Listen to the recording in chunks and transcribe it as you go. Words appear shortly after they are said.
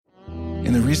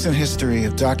In the recent history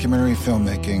of documentary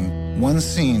filmmaking, one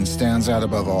scene stands out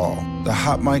above all: the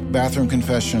hot mic bathroom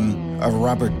confession of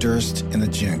Robert Durst in The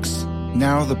Jinx.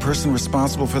 Now, the person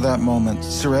responsible for that moment,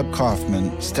 Sareb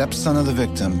Kaufman, stepson of the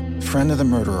victim, friend of the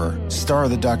murderer, star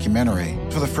of the documentary,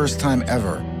 for the first time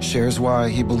ever, shares why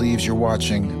he believes you're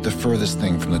watching the furthest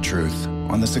thing from the truth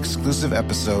on this exclusive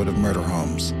episode of Murder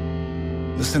Homes.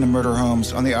 Listen to Murder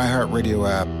Homes on the iHeartRadio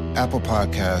app, Apple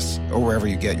Podcasts, or wherever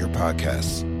you get your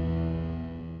podcasts.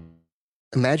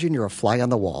 Imagine you're a fly on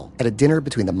the wall at a dinner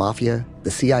between the Mafia,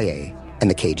 the CIA, and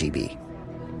the KGB.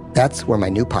 That's where my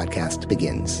new podcast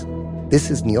begins.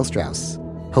 This is Neil Strauss,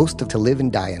 host of To Live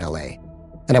and Die in LA,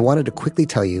 and I wanted to quickly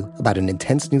tell you about an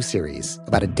intense new series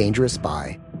about a dangerous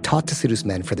spy taught to seduce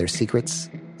men for their secrets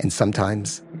and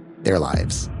sometimes their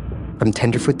lives. From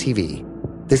Tenderfoot TV,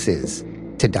 this is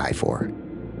To Die For.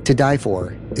 To Die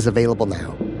For is available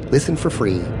now. Listen for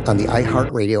free on the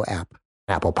iHeartRadio app,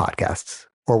 Apple Podcasts,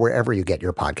 or wherever you get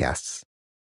your podcasts.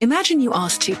 Imagine you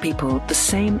ask two people the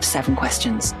same 7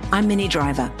 questions. I'm Minnie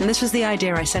Driver, and this was the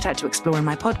idea I set out to explore in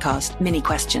my podcast, Mini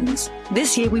Questions.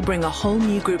 This year, we bring a whole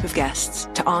new group of guests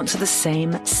to answer the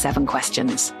same 7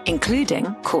 questions,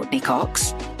 including Courtney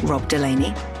Cox, Rob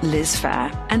Delaney, Liz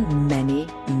Phair, and many,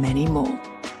 many more.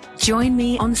 Join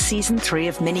me on Season 3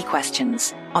 of Mini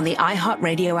Questions on the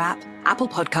iHeartRadio app, Apple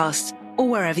Podcasts, or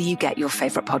wherever you get your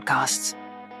favorite podcasts.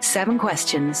 7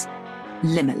 questions,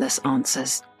 limitless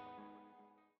answers.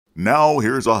 Now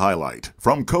here's a highlight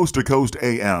from Coast to Coast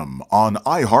AM on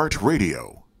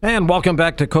iHeartRadio. And welcome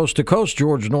back to Coast.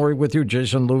 George Norrie with you.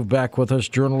 Jason Louv back with us.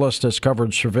 Journalist, has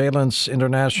covered surveillance,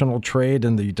 international trade,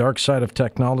 and the dark side of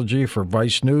technology for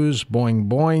Vice News, Boing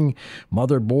Boing,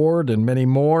 Motherboard, and many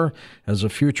more. As a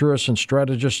futurist and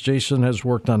strategist, Jason has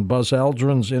worked on Buzz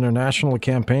Aldrin's international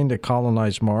campaign to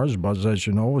colonize Mars. Buzz, as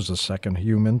you know, was the second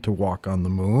human to walk on the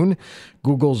moon.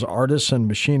 Google's Artists and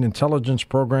Machine Intelligence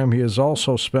program. He has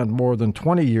also spent more than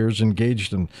 20 years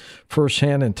engaged in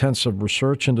firsthand intensive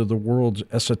research into the world's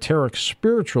esoteric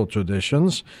spiritual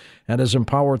traditions and has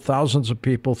empowered thousands of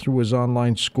people through his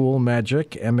online school,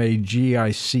 Magick, Magick.me.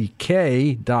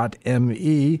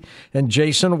 And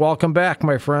Jason, welcome back,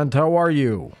 my friend. How are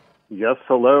you? Yes,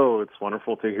 hello. It's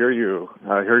wonderful to hear you,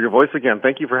 hear your voice again.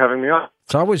 Thank you for having me on.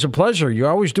 It's always a pleasure. You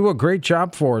always do a great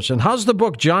job for us. And how's the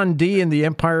book John Dee and the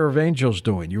Empire of Angels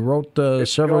doing? You wrote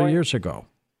several years ago.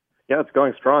 Yeah, it's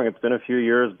going strong. It's been a few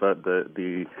years, but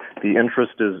the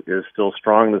interest is still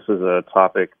strong. This is a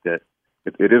topic that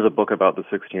it is a book about the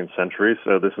 16th century,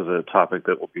 so this is a topic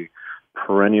that will be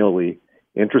perennially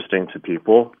interesting to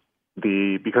people.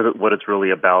 Because what it's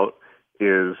really about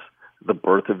is the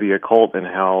birth of the occult and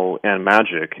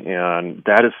magic, and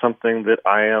that is something that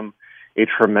I am a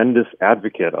tremendous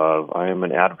advocate of. I am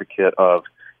an advocate of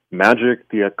magic,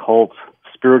 the occult,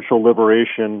 spiritual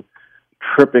liberation,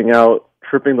 tripping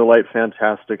the light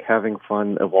fantastic, having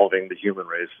fun, evolving the human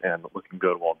race, and looking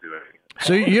good while doing it.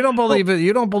 So you don't believe it?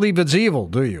 You don't believe it's evil,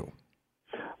 do you?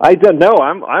 I don't know.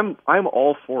 I'm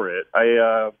all for it.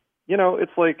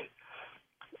 It's like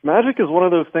magic is one of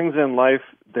those things in life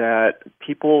that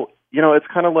people. It's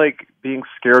kind of like being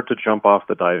scared to jump off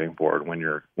the diving board when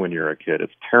you're a kid.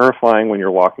 It's terrifying when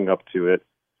you're walking up to it,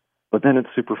 but then it's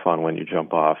super fun when you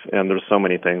jump off. And there's so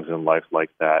many things in life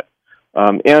like that.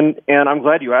 And I'm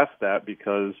glad you asked that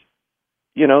because,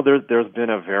 there's been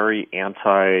a very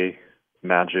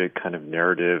anti-magic kind of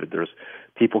narrative. There's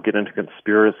people get into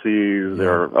conspiracies.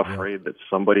 They're afraid that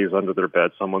somebody's under their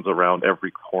bed, someone's around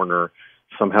every corner,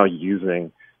 somehow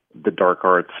using the dark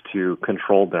arts to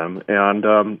control them. And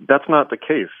that's not the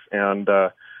case. And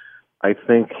I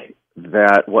think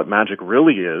that what magic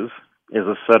really is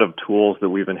a set of tools that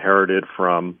we've inherited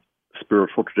from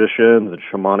spiritual traditions and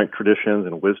shamanic traditions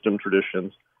and wisdom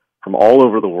traditions from all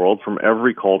over the world, from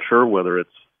every culture, whether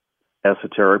it's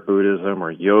esoteric Buddhism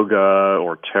or yoga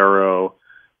or tarot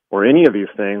or any of these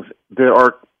things. There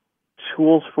are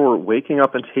tools for waking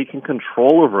up and taking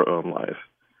control of our own life.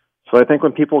 So I think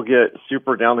when people get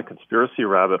super down the conspiracy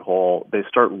rabbit hole, they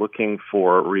start looking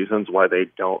for reasons why they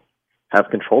don't have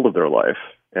control of their life.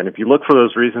 And if you look for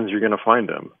those reasons, you're going to find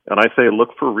them. And I say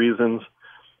look for reasons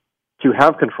to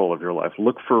have control of your life.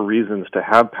 Look for reasons to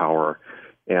have power.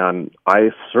 And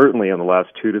I certainly, in the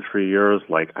last 2 to 3 years,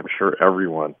 like I'm sure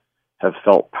everyone, have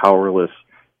felt powerless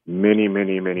many,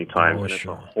 many, many times. Oh, and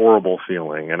sure. It's a horrible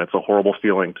feeling. And it's a horrible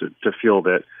feeling to feel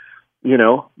that,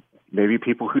 maybe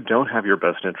people who don't have your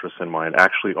best interests in mind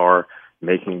actually are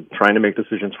trying to make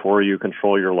decisions for you,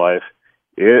 control your life.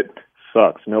 It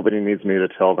sucks. Nobody needs me to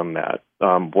tell them that.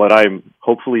 What I'm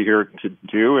hopefully here to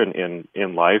do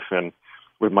in life and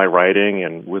with my writing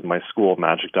and with my school,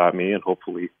 Magick.me, and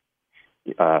hopefully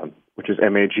which is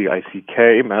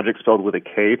Magick, magic spelled with a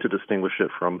K to distinguish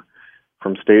it from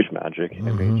stage magic,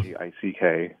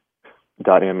 Magick.me.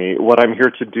 What I'm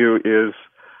here to do is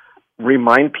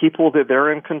remind people that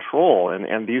they're in control,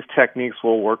 and these techniques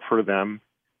will work for them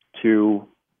to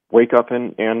wake up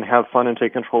and have fun and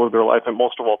take control of their life, and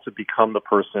most of all, to become the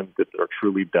person that they're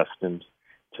truly destined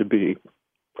to be.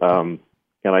 And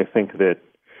I think that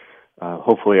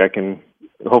hopefully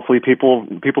people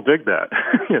dig that.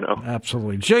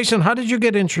 Absolutely. Jason, how did you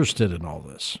get interested in all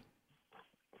this?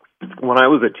 When I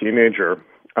was a teenager,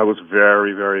 I was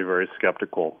very, very, very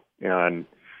skeptical and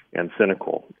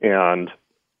cynical, and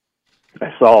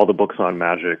I saw all the books on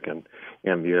magic and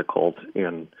the occult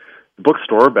in the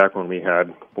bookstore back when we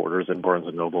had Borders and Barnes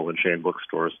 & Noble and chain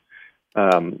bookstores.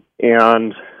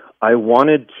 And I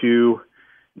wanted to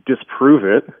disprove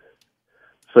it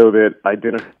so that I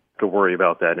didn't have to worry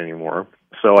about that anymore.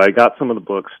 So I got some of the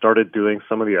books, started doing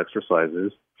some of the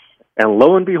exercises, and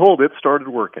lo and behold, it started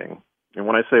working. And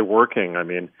when I say working, I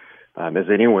mean, as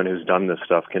anyone who's done this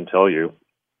stuff can tell you,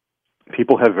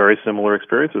 people have very similar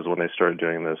experiences when they start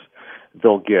doing this.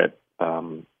 They'll get,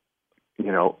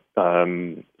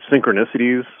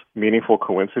 synchronicities, meaningful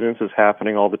coincidences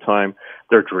happening all the time.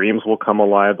 Their dreams will come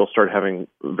alive. They'll start having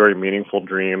very meaningful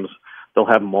dreams. They'll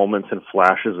have moments and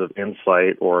flashes of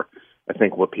insight, or I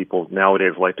think what people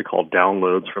nowadays like to call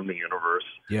downloads from the universe.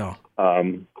 Yeah.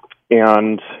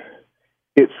 And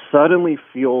it suddenly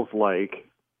feels like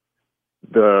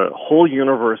the whole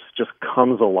universe just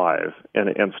comes alive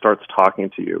and starts talking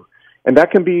to you. And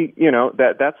that can be,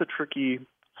 that's a tricky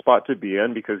spot to be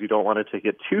in because you don't want to take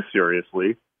it too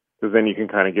seriously, because then you can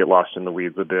kind of get lost in the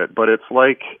weeds a bit. But it's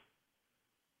like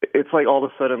all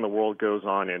of a sudden the world goes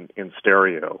on in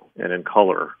stereo and in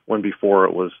color, when before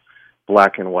it was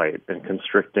black and white and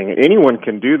constricting. And anyone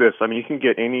can do this. I mean, you can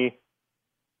get any,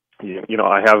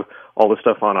 I have all the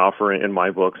stuff on offer in my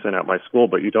books and at my school,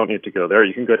 but you don't need to go there.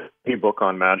 You can get any book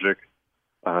on magic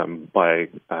by,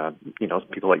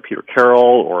 people like Peter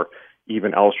Carroll, or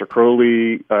even Aleister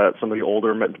Crowley, some of the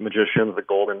older magicians, the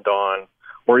Golden Dawn,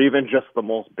 or even just the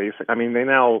most basic. I mean,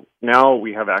 now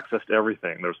we have access to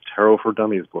everything. There's Tarot for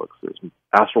Dummies books. There's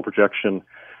astral projection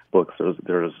books.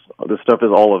 There's this stuff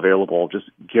is all available. Just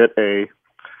get a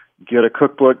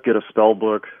cookbook, get a spell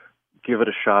book, give it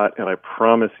a shot, and I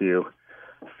promise you,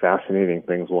 fascinating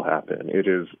things will happen. It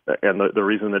is, and the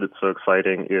reason that it's so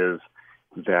exciting is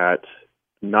that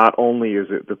not only is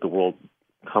it that the world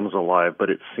comes alive, but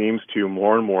it seems to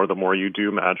more and more, the more you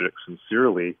do magic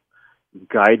sincerely,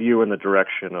 guide you in the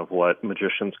direction of what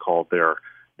magicians call their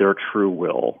true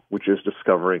will, which is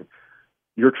discovering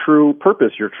your true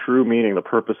purpose, your true meaning, the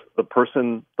purpose, the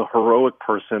person, the heroic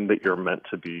person that you're meant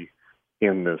to be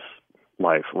in this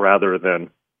life, rather than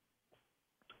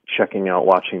checking out,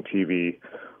 watching TV,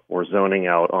 or zoning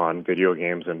out on video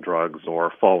games and drugs,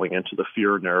 or falling into the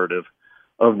fear narrative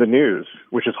of the news,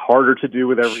 which is harder to do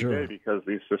with every day because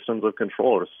these systems of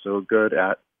control are so good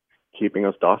at keeping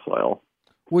us docile.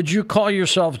 Would you call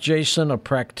yourself, Jason, a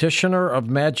practitioner of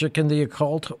magic and the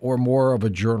occult, or more of a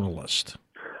journalist?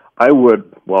 I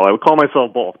would call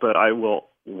myself both, but I will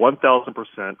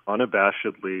 1,000%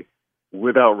 unabashedly,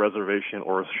 without reservation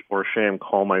or shame,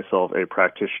 call myself a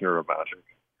practitioner of magic.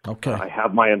 Okay. I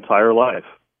have my entire life.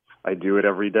 I do it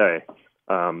every day.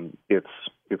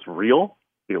 It's real.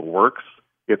 It works.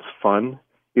 It's fun.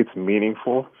 It's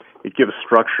meaningful. It gives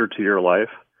structure to your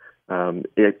life.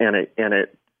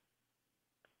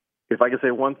 If I could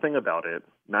say one thing about it,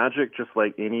 magic, just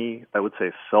like any, I would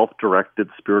say, self-directed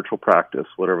spiritual practice,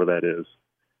 whatever that is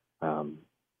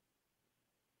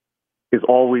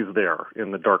always there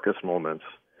in the darkest moments.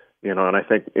 And I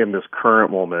think in this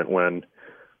current moment, when,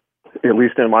 at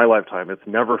least in my lifetime, it's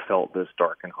never felt this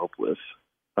dark and hopeless.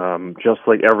 Just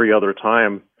like every other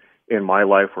time in my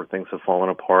life where things have fallen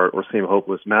apart or seem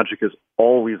hopeless, magic is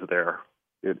always there.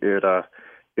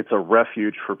 It's a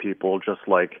refuge for people, just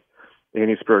like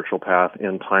any spiritual path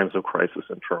in times of crisis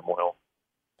and turmoil.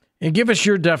 And give us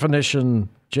your definition,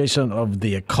 Jason, of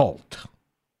the occult.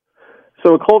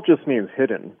 So occult just means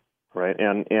hidden, right?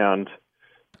 And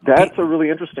that's a really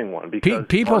interesting one, because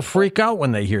people freak out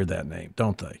when they hear that name,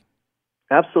 don't they?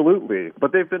 Absolutely.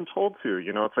 But they've been told to.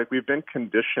 It's like we've been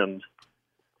conditioned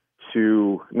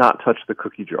to not touch the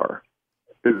cookie jar,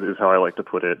 is how I like to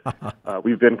put it.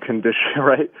 We've been conditioned,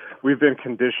 right? We've been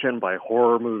conditioned by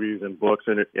horror movies and books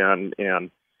and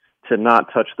to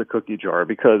not touch the cookie jar,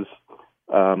 because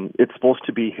it's supposed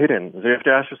to be hidden. So you have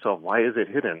to ask yourself, why is it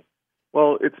hidden?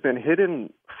 Well, it's been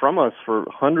hidden from us for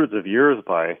hundreds of years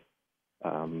by,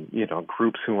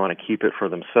 groups who want to keep it for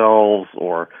themselves,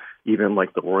 or even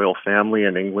like the royal family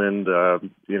in England,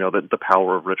 the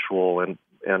power of ritual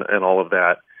and all of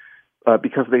that,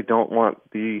 because they don't want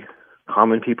the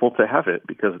common people to have it,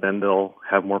 because then they'll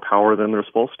have more power than they're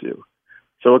supposed to.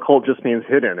 So occult just means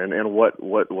hidden, and what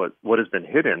has been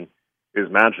hidden is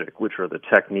magic, which are the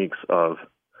techniques of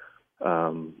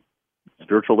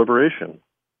spiritual liberation.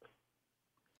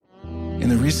 In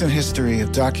the recent history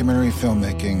of documentary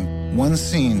filmmaking, one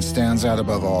scene stands out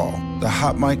above all: the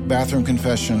hot mic bathroom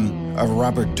confession of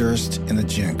Robert Durst in The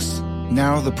Jinx.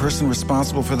 Now, the person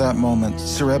responsible for that moment,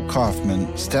 Sareb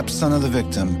Kaufman, stepson of the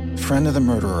victim, friend of the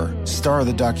murderer, star of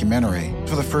the documentary,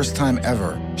 for the first time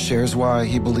ever, shares why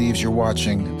he believes you're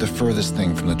watching the furthest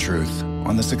thing from the truth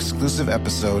on this exclusive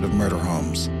episode of Murder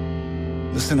Homes.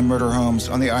 Listen to Murder Homes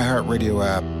on the iHeartRadio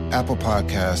app, Apple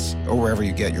Podcasts, or wherever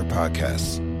you get your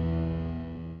podcasts.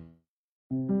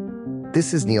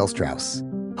 This is Neil Strauss,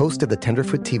 host of the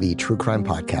Tenderfoot TV true crime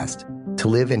podcast, To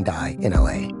Live and Die in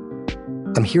LA.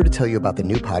 I'm here to tell you about the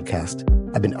new podcast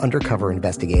I've been undercover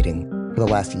investigating for the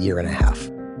last year and a half.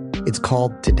 It's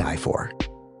called To Die For.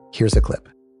 Here's a clip.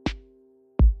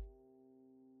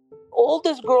 All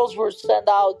these girls were sent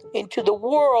out into the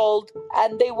world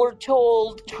and they were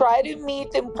told, try to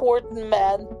meet important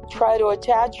men, try to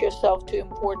attach yourself to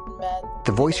important men.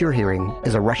 The voice you're hearing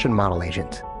is a Russian model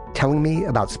agent telling me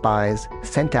about spies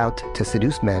sent out to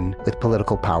seduce men with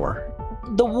political power.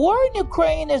 The war in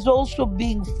Ukraine is also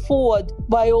being fought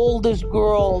by all these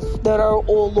girls that are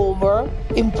all over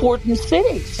important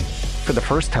cities. For the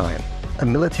first time, a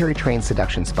military-trained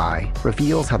seduction spy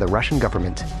reveals how the Russian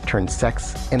government turned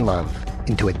sex and love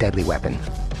into a deadly weapon.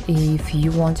 If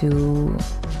you want to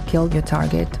kill your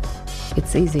target,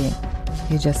 it's easy.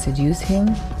 You just seduce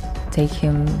him, take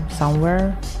him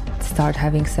somewhere, start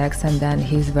having sex, and then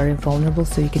he's very vulnerable,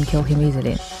 so you can kill him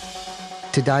easily.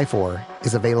 To Die For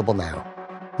is available now.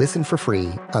 Listen for free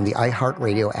on the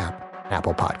iHeartRadio app,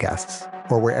 Apple Podcasts,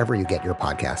 or wherever you get your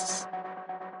podcasts.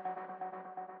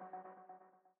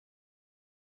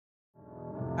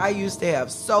 I used to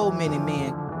have so many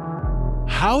men.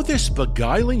 How this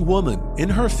beguiling woman in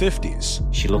her 50s,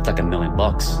 she looked like $1 million,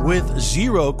 with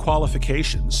zero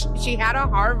qualifications, she had a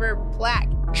Harvard plaque,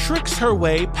 tricks her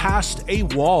way past a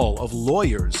wall of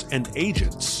lawyers and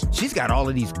agents. She's got all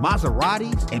of these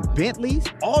Maseratis and Bentleys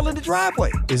all in the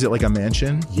driveway. Is it like a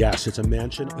mansion? Yes, it's a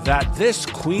mansion that this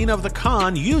queen of the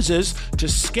con uses to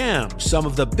scam some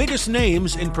of the biggest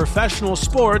names in professional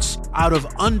sports out of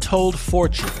untold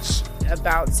fortunes.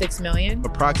 About $6 million.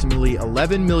 Approximately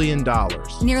 $11 million.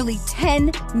 Nearly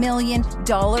 $10 million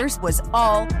was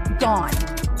all gone.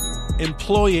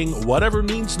 Employing whatever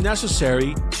means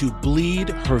necessary to bleed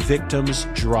her victims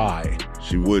dry.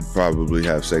 She would probably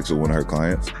have sex with one of her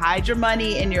clients. Hide your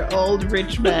money in your old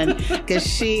rich man, because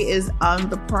she is on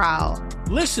the prowl.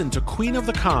 Listen to Queen of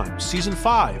the Con, Season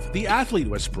 5, The Athlete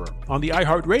Whisperer, on the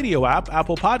iHeartRadio app,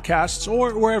 Apple Podcasts,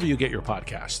 or wherever you get your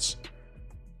podcasts.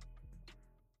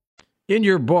 In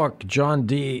your book, John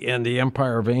Dee and the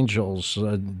Empire of Angels,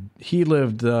 he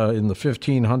lived in the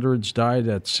 1500s, died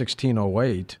at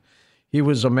 1608. He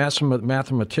was a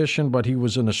mathematician, but he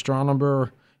was an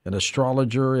astronomer, an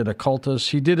astrologer, an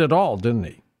occultist. He did it all, didn't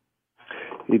he?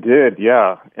 He did,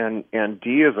 yeah. And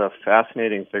Dee is a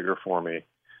fascinating figure for me.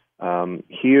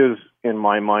 He is, in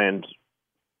my mind,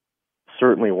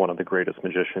 certainly one of the greatest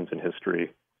magicians in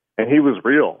history. And he was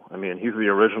real. I mean, he's the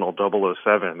original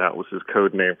 007. That was his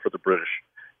code name for the British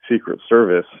Secret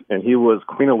Service. And he was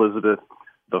Queen Elizabeth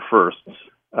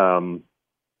I's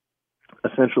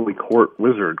essentially court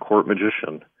wizard, court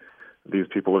magician. These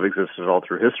people have existed all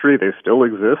through history. They still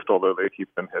exist, although they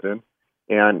keep them hidden.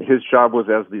 And his job was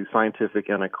as the scientific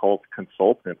and occult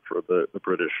consultant for the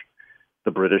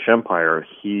British Empire.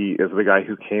 He is the guy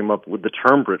who came up with the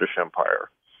term British Empire.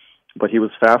 But he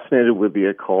was fascinated with the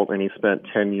occult, and he spent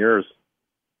 10 years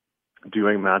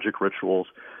doing magic rituals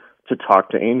to talk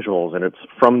to angels. And it's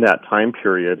from that time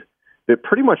period that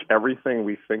pretty much everything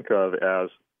we think of as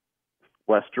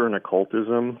Western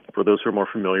occultism, for those who are more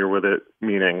familiar with it,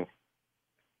 meaning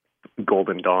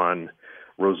Golden Dawn,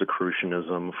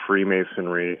 Rosicrucianism,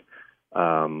 Freemasonry,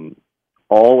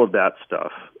 all of that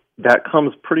stuff, that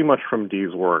comes pretty much from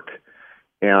Dee's work.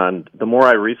 And the more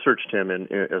I researched him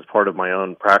as part of my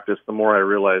own practice, the more I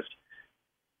realized,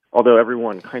 although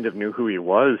everyone kind of knew who he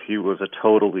was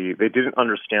they didn't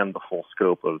understand the full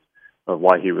scope of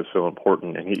why he was so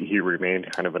important, and he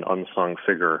remained kind of an unsung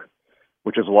figure,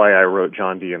 which is why I wrote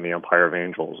John Dee and the Empire of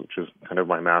Angels, which is kind of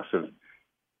my massive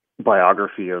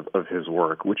biography of his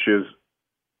work, which is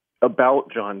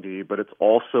about John Dee, but it's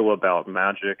also about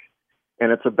magic,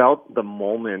 and it's about the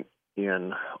moment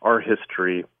in our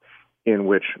history in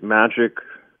which magic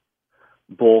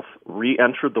both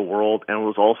re-entered the world and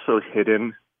was also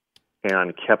hidden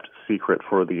and kept secret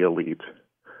for the elite.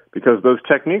 Because those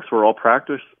techniques were all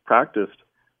practiced,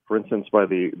 for instance, by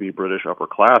the British upper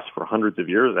class for hundreds of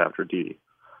years after Dee.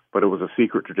 But it was a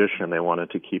secret tradition. They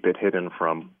wanted to keep it hidden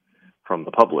from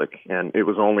the public. And it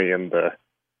was only in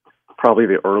probably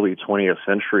the early 20th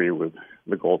century with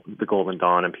the Golden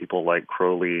Dawn and people like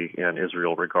Crowley and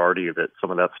Israel Regardie that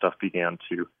some of that stuff began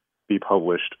to be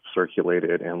published,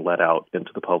 circulated, and let out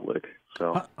into the public.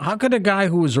 So, how could a guy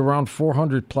who was around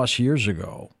 400 plus years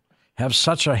ago have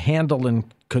such a handle and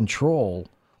control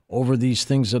over these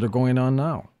things that are going on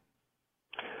now?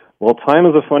 Well, time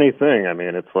is a funny thing. I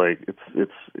mean, it's like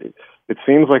it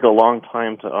seems like a long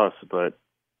time to us, but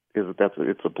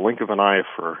it's a blink of an eye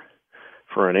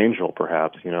for an angel,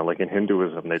 perhaps. You know, like in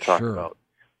Hinduism, they talk about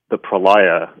the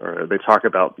pralaya, or they talk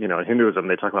about, in Hinduism,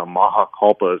 they talk about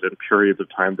mahakalpas and periods of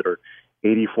time that are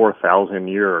 84,000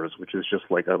 years, which is just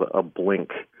like a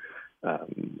blink of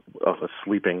a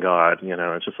sleeping god.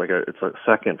 It's just like it's a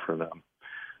second for them.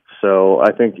 So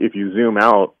I think if you zoom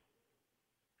out,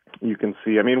 you can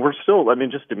see,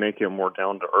 just to make it more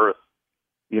down to earth,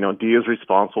 Dee is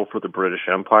responsible for the British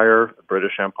Empire. The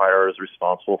British Empire is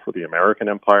responsible for the American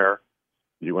Empire.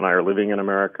 You and I are living in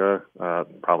America.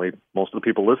 Probably most of the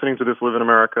people listening to this live in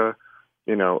America.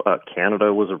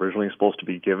 Canada was originally supposed to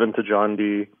be given to John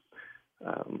Dee.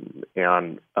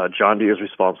 And John Dee is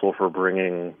responsible for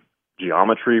bringing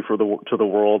geometry to the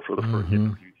world. For the first,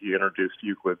 he introduced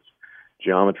Euclid's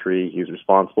geometry. He's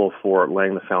responsible for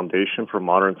laying the foundation for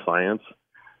modern science,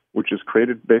 which has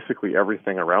created basically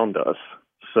everything around us.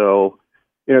 So,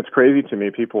 it's crazy to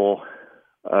me. People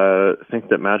think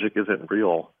that magic isn't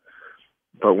real.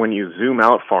 But when you zoom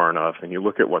out far enough and you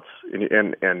look at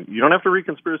and you don't have to read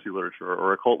conspiracy literature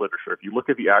or occult literature. If you look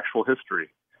at the actual history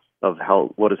of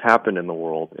what has happened in the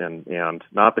world, and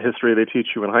not the history they teach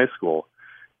you in high school,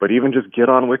 but even just get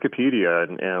on Wikipedia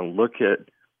and look at,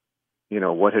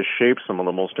 what has shaped some of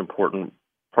the most important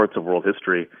parts of world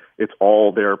history, it's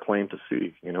all there plain to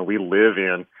see. We live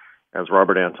in, as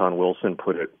Robert Anton Wilson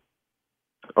put it,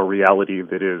 a reality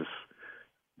that is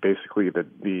basically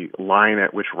the line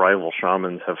at which rival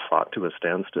shamans have fought to a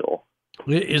standstill.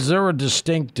 Is there a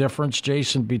distinct difference,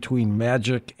 Jason, between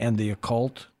magic and the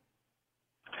occult?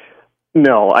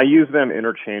 No, I use them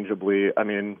interchangeably.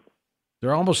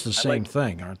 They're almost the same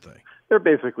thing, aren't they? They're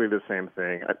basically the same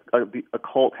thing. The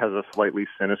occult has a slightly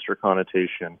sinister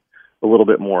connotation, a little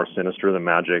bit more sinister than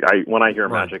magic. When I hear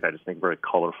magic, I just think very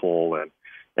colorful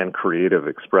and creative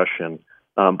expression.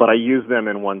 But I use them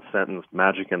in one sentence,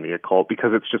 magic and the occult,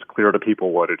 because it's just clear to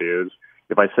people what it is.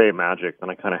 If I say magic, then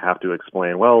I kind of have to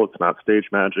explain, well, it's not stage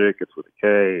magic, it's with a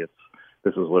K,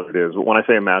 this is what it is. But when I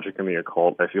say magic and the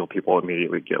occult, I feel people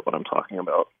immediately get what I'm talking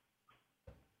about.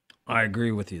 I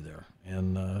agree with you there.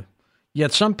 And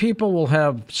yet some people will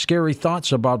have scary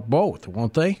thoughts about both,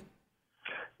 won't they?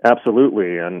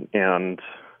 Absolutely. And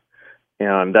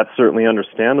that's certainly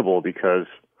understandable, because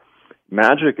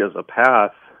magic as a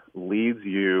path leads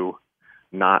you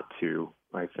not to,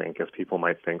 I think, as people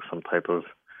might think, some type of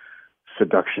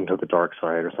seduction to the dark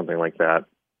side or something like that.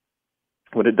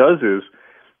 What it does is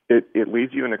it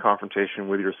leads you into confrontation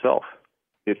with yourself.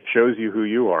 It shows you who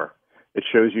you are. It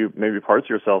shows you maybe parts of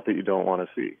yourself that you don't want to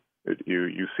see.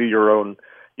 You see your own.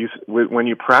 When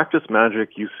you practice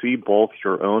magic, you see both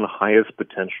your own highest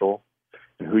potential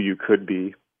and who you could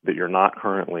be that you're not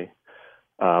currently.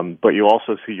 But you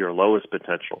also see your lowest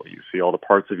potential. You see all the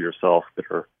parts of yourself that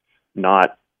are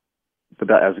not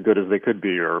as good as they could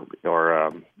be, or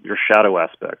your shadow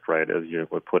aspect, right, as you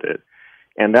would put it.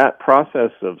 And that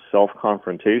process of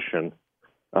self-confrontation,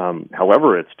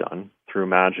 however it's done, through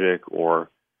magic or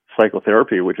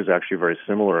psychotherapy, which is actually very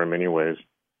similar in many ways,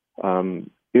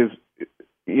 is,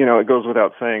 it goes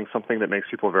without saying, something that makes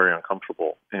people very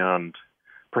uncomfortable. And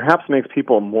perhaps makes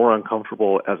people more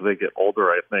uncomfortable as they get older,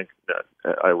 I think,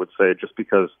 that I would say, just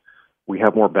because we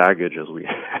have more baggage as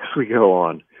we go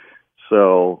on.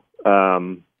 So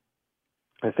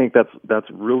I think that's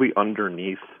really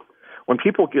underneath. When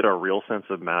people get a real sense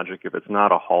of magic, if it's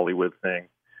not a Hollywood thing,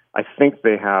 I think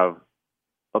they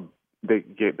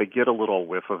get a little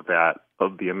whiff of that,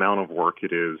 of the amount of work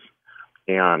it is,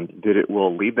 and that it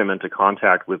will lead them into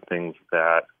contact with things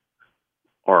that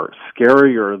are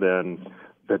scarier than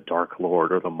the Dark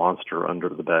Lord or the monster under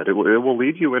the bed. It will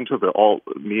lead you into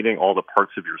meeting all the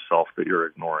parts of yourself that you're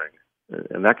ignoring.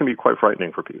 And that can be quite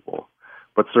frightening for people,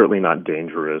 but certainly not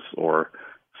dangerous or,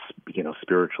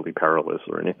 spiritually perilous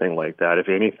or anything like that. If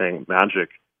anything, magic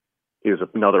is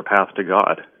another path to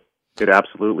God. It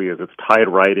absolutely is. It's tied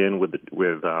right in with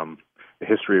the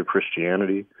history of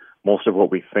Christianity. Most of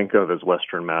what we think of as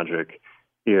Western magic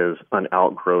is an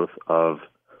outgrowth of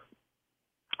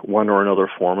one or another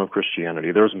form of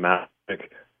Christianity. There's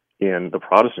magic in the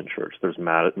Protestant church. There's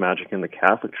magic in the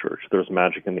Catholic church. There's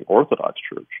magic in the Orthodox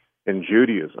church, in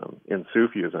Judaism, in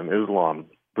Sufism, Islam,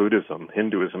 Buddhism,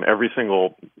 Hinduism, every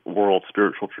single world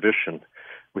spiritual tradition,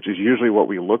 which is usually what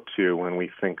we look to when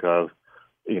we think of,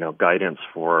 guidance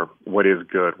for what is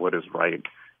good, what is right,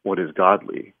 what is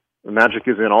godly. Magic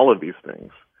is in all of these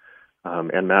things,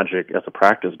 and magic as a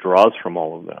practice draws from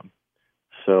all of them.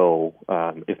 So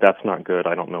if that's not good,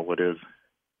 I don't know what is.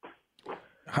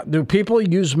 Do people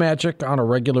use magic on a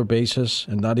regular basis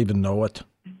and not even know it?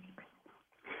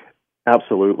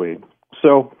 Absolutely.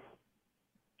 So,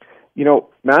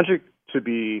 magic, to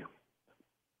be,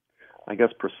 I guess,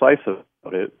 precise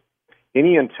about it,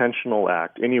 any intentional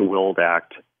act, any willed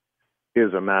act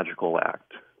is a magical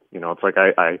act. It's like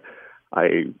I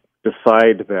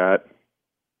decide that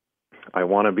I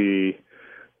want to be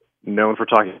known for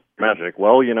talking magic.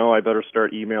 Well, I better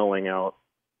start emailing out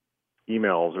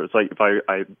emails. Or it's like if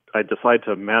I decide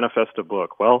to manifest a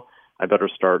book, well, I better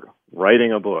start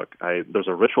writing a book. There's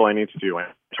a ritual I need to do. I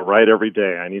need to write every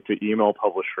day. I need to email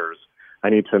publishers. I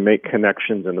need to make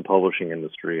connections in the publishing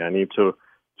industry. I need to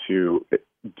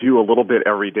do a little bit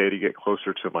every day to get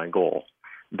closer to my goal.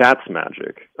 That's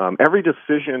magic. Every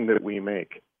decision that we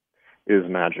make is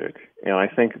magic. And I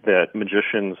think that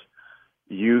magicians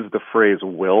use the phrase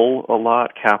will a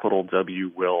lot, capital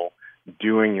W, will,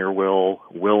 doing your will,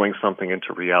 willing something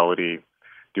into reality,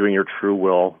 doing your true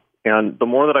will. And the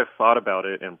more that I've thought about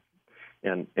it and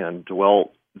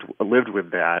lived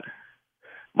with that,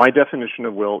 my definition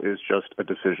of will is just a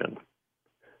decision,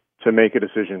 to make a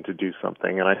decision to do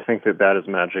something. And I think that is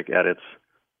magic at its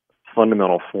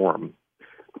fundamental form.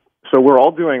 So we're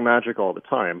all doing magic all the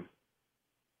time,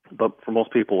 but for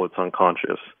most people it's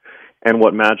unconscious. And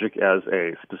what magic as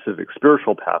a specific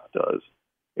spiritual path does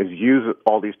is use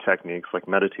all these techniques like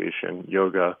meditation,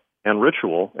 yoga, and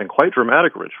ritual, and quite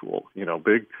dramatic ritual,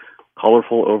 big,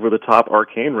 colorful, over-the-top,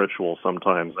 arcane ritual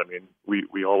sometimes. I mean,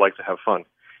 we all like to have fun.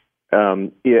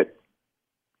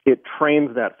 It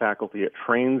trains that faculty. It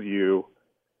trains you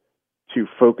to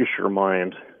focus your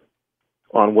mind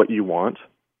on what you want.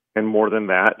 And more than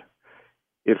that,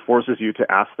 it forces you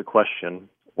to ask the question,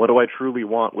 what do I truly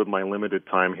want with my limited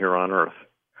time here on Earth?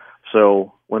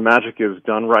 So when magic is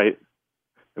done right,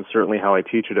 and certainly how I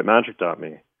teach it at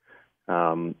Magick.me,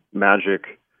 magic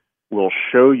will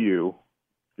show you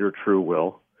your true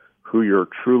will, who you're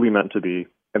truly meant to be,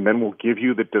 and then will give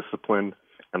you the discipline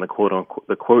and the quote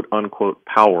unquote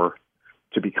power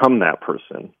to become that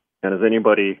person. And as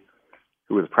anybody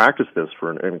who has practiced this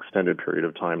for an extended period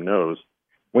of time knows,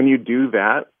 when you do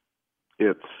that,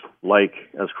 it's like,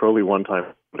 as Crowley one time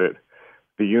put it,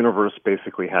 the universe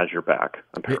basically has your back.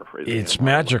 I'm paraphrasing. It's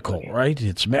magical, right?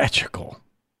 It's magical.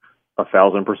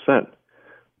 1,000%.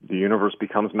 The universe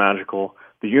becomes magical.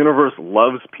 The universe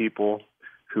loves people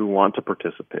who want to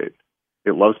participate.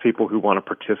 It loves people who want to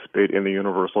participate in the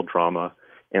universal drama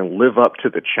and live up to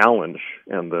the challenge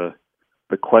and the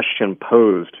question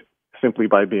posed simply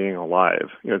by being alive.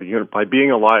 By being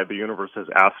alive, the universe has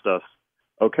asked us,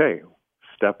 okay,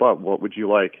 step up. What would you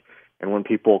like? And when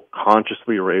people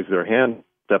consciously raise their hand,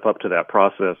 step up to that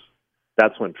process,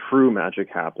 that's when true magic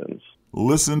happens.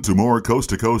 Listen to more Coast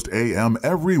to Coast AM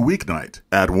every weeknight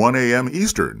at 1 a.m.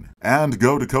 Eastern, and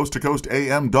go to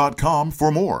coasttocoastam.com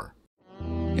for more.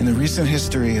 In the recent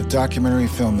history of documentary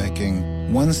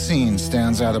filmmaking, one scene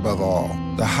stands out above all: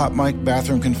 the hot mic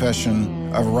bathroom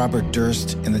confession of Robert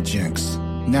Durst in The Jinx.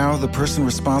 Now the person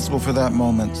responsible for that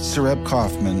moment, Sareb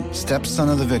Kaufman, stepson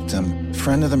of the victim,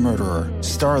 friend of the murderer,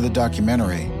 star of the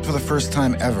documentary, for the first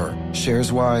time ever,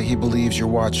 shares why he believes you're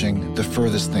watching the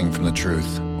furthest thing from the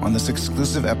truth on this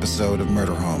exclusive episode of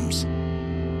Murder Homes.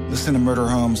 Listen to Murder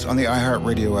Homes on the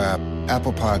iHeartRadio app,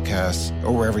 Apple Podcasts,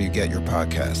 or wherever you get your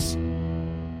podcasts.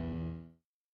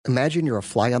 Imagine you're a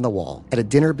fly on the wall at a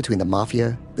dinner between the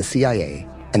Mafia, the CIA,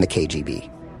 and the KGB.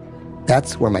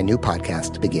 That's where my new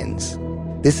podcast begins.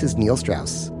 This is Neil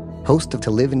Strauss, host of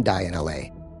To Live and Die in LA,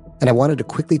 and I wanted to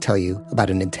quickly tell you about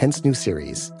an intense new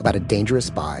series about a dangerous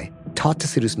spy taught to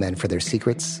seduce men for their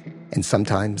secrets and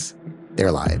sometimes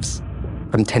their lives.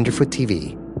 From Tenderfoot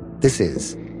TV, this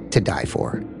is To Die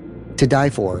For. To Die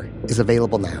For is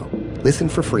available now. Listen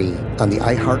for free on the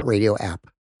iHeartRadio app,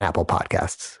 Apple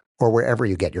Podcasts, or wherever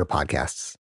you get your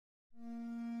podcasts.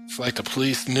 It's like the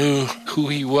police knew who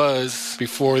he was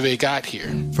before they got here.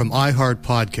 From iHeart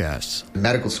Podcasts. The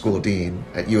medical school dean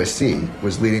at USC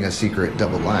was leading a secret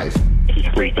double life. She's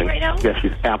breathing right now? Yes,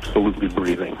 she's absolutely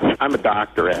breathing. I'm a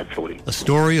doctor, actually. A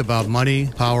story about money,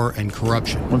 power, and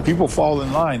corruption. When people fall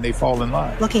in line, they fall in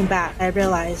line. Looking back, I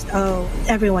realized,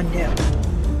 everyone knew.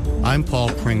 I'm Paul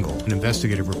Pringle, an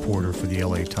investigative reporter for the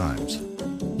LA Times.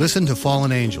 Listen to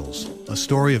Fallen Angels, a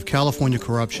story of California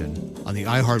corruption on the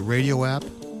iHeartRadio app,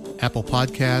 Apple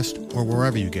Podcast, or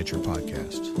wherever you get your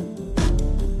podcasts.